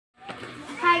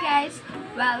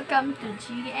Welcome to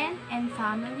GN and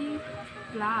Family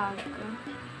Vlog.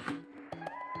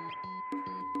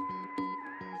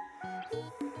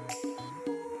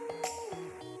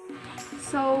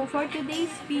 So, for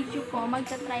today's video po,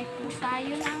 magta-try po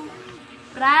tayo ng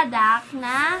product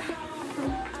na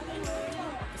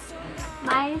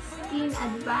Miskeen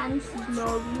Advanced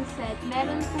Glowing Set.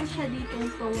 Meron po siya ditong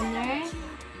toner,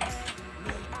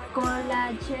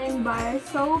 collagen bar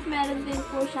soap, meron din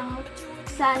po siyang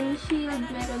sun shield,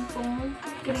 meron pong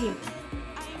cream.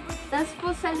 Tapos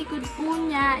po sa likod po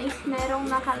niya is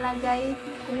merong nakalagay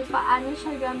kung paano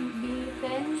siya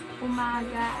gamitin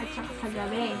umaga at saka sa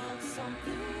gabi.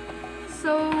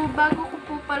 So, bago ko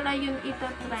po pala yun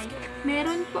itatry,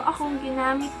 meron po akong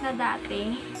ginamit na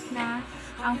dati na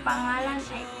ang pangalan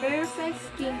ay Perfect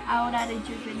Skin Aura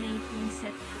Rejuvenating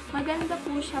Set. Maganda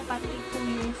po siya, pati po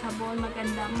yung sabon.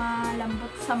 Maganda,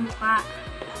 malambot sa mukha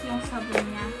yung sabon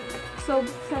niya. So,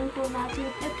 buksan po natin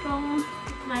itong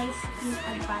Miskeen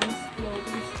Advanced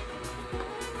Glowing Set.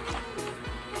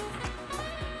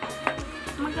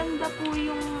 Maganda po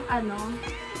yung nung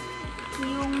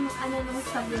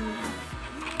sabon niya.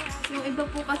 Yung iba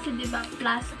po kasi, diba,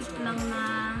 plastic lang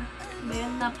na,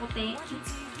 na puti,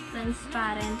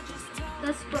 transparent.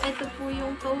 Tapos po, ito po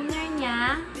yung toner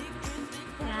niya.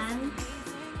 Yan.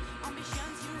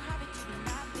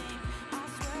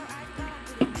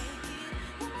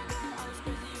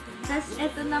 Tapos,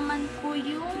 ito naman po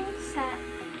yung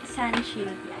sun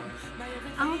shield. Yan.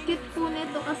 Ang cute po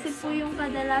nito kasi po yung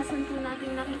kadalasan po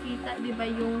natin nakikita, diba,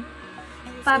 yung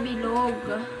pabilog.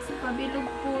 Pabilog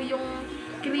po yung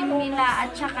cream nila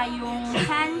at saka yung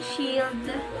sun shield.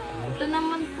 Ito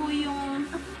naman po yung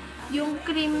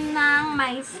cream ng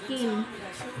Miskeen.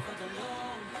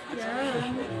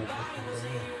 Yan.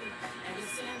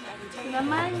 Ito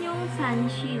naman yung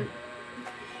sun shield.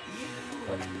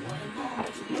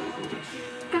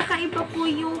 Kakaiba po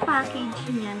yung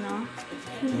package niya, no?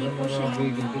 Hindi po siya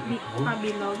yung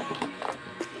pabilog.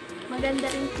 Maganda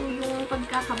rin po yung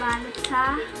pagkakabalot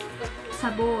sa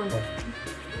sabon.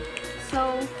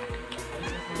 So,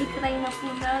 itry na po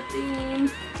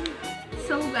natin.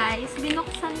 So guys,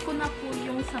 binuksan ko na po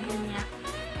yung sabon niya.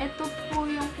 Ito po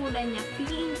yung kulay niya,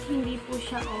 pink, hindi po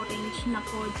siya orange na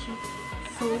koji.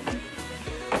 So,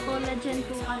 collagen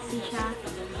po kasi siya.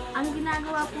 Ang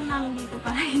ginagawa po namin dito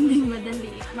para hindi madali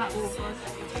maubos,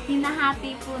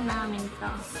 hinahati po namin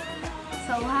to.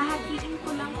 So, hahatiin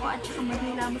ko lang po at saka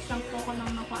maghilamos lang po ko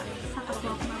ng nakuha sa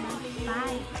kapwa ko naman.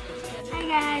 Bye! Hi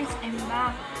guys! I'm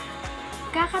back!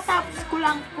 Kakatapos ko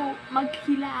lang po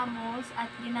maghilamos at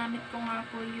ginamit ko nga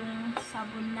po yung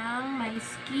sabon ng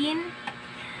Miskeen.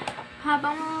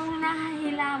 Habang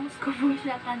nahihilamos ko po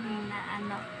siya kanina,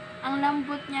 ang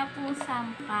lambot niya po sa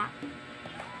mukha.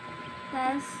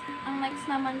 Tapos, ang next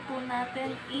naman po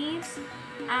natin is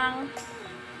ang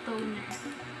toner.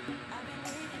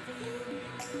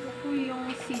 Ito po yung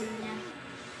seal niya.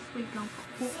 Wait lang po.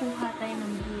 Kukuha tayo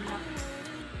ng bulak.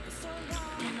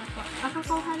 Yan na po.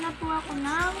 Makakuha na po ako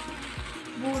ng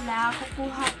bulak.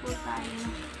 Kukuha po tayo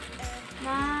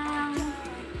ng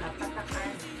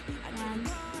papatakan. Yan.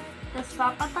 Tapos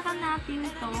papatakan natin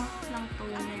ito ng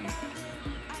toner.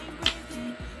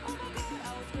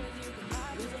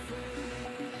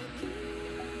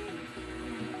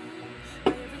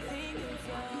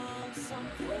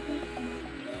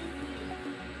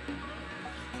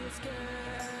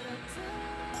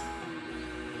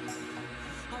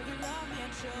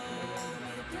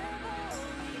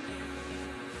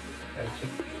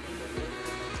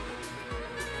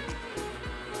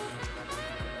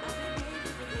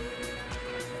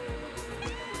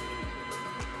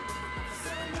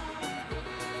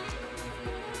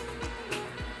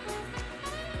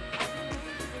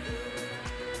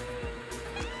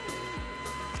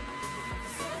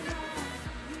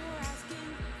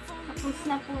 Tapos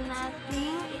na po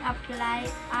natin i-apply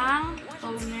ang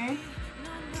toner.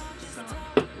 So,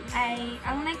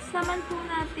 ang next naman po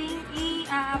natin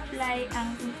i-apply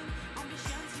ang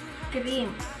cream.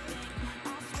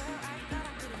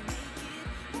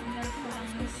 Tanggal ko lang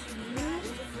yung sleeve.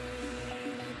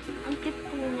 Ang cute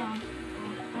po niya.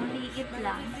 Ang liit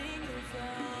lang.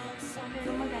 Pero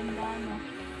maganda, no?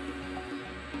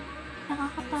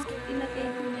 Nakakatakot ilagay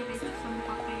mo diretso sa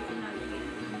mukha kayo ilagay.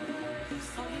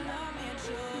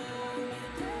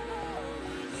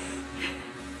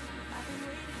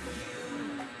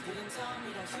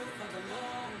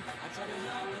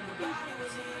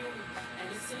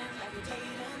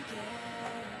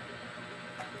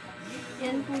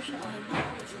 Yan po siya.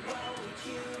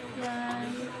 Yan.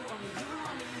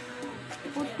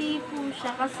 Puti po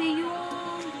siya kasi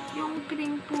yung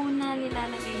cream po na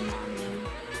nilalagay namin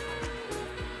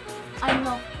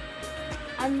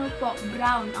ano po,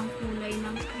 brown ang kulay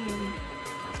ng cream.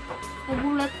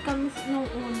 Nagulat kami nung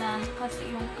una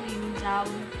kasi yung cream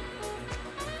brown.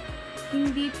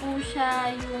 Hindi po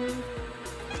siya yung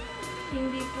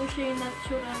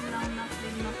natural lang na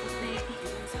cream na puti.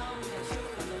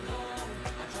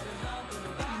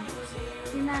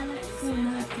 Sinalat po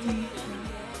natin siya.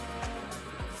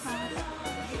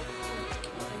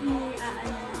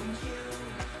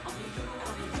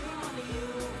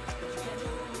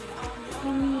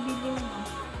 Bumibili mo.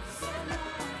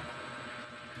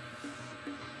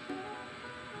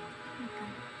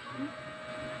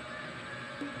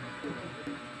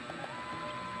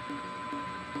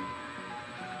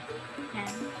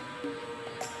 Yan.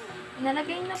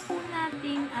 Nalagay na po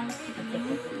natin ang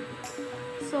cream.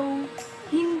 So,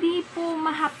 hindi po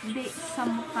mahapdi sa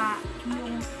mukha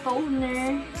yung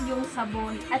toner, yung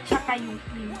sabon, at saka yung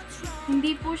cream.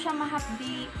 Hindi po siya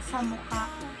mahapdi sa mukha.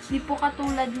 Hindi po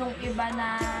katulad nung iba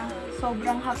na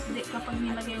sobrang hapdi kapag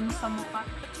nilagay mo sa mukha.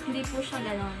 Hindi po siya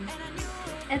ganon.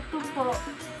 Ito po,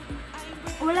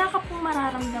 wala ka pong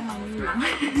mararamdaman lang.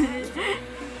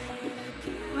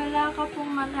 Wala ka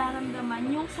pong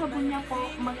mararamdaman. Yung sabon niya po,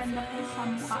 maganda po sa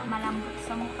mukha, malambot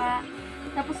sa mukha.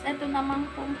 Tapos ito naman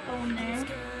pong toner,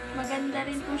 maganda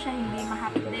rin po siya, hindi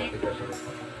mahapde.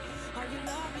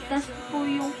 Tapos po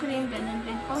yung cream, ganun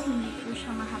din po, hindi po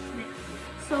siya mahapde.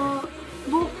 So,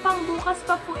 pang bukas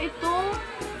pa po itong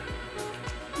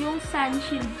yung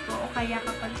sunshield po, o kaya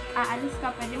kapag aalis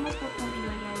ka, pwede mo po itong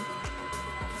ilagay.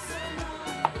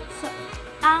 So,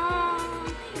 ang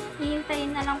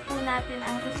hihintayin na lang po natin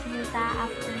ang resulta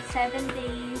after 7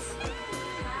 days.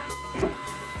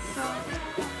 So,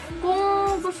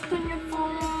 kung gusto nyo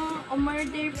pong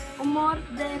umorder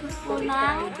po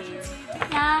ng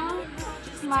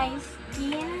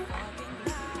Miskeen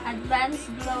Advanced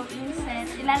Glowing Set,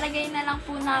 ilalagay na lang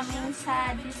po namin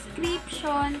sa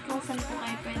description kung saan po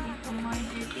kayo pwede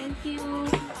umorder. Thank you!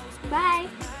 Bye!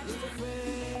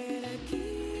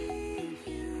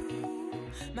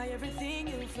 My everything,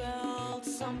 you felt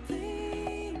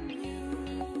something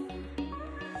new.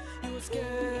 You were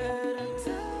scared to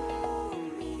tell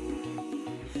me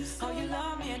how you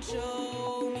love me and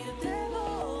show me the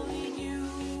devil in you.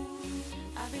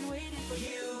 I've been waiting for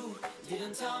you.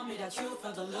 Didn't tell me that you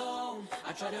felt alone.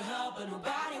 I tried to help but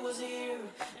nobody was here,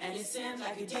 and it seemed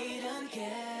like you didn't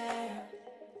care.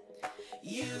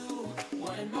 You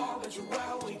wanted more, but you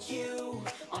were with you.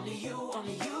 Only you,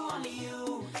 only you, only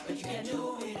you. But you can't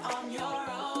do it on your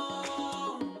own.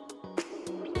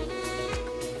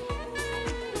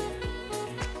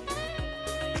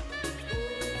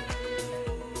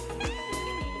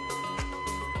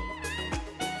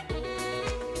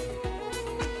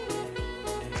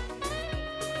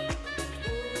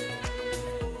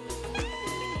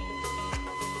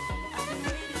 I've been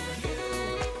waiting for you.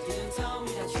 Didn't tell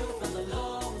me that you felt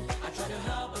alone. I tried to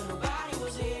help but nobody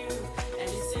was here, and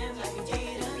it seemed like you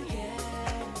didn't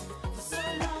care. For so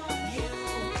long, you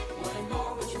wanted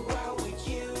more, but you were with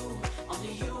you.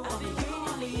 Only you, only you,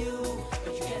 only you.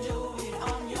 But you can't do it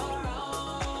on your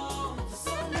own. For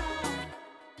so long.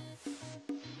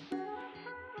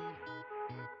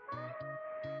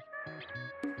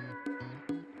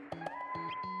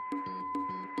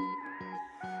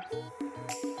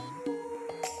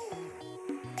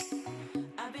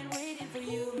 I've been waiting for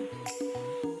you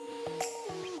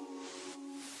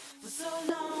for so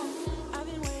long. I've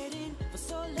been waiting for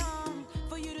so long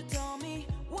for you to tell me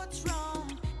what's wrong.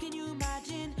 Can you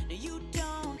imagine that you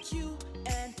don't? You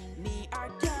and me are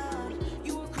done.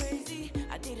 You were crazy,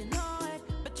 I didn't know it,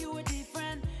 but you were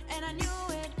different and I knew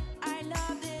it. I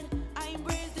loved it, I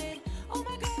embraced it. Oh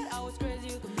my God, I was crazy,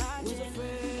 you can imagine. Was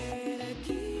afraid I'd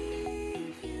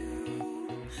give you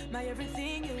my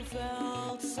everything. You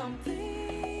felt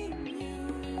something new.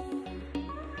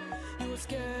 You were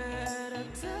scared to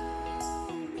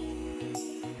tell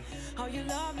me how you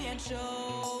love me and show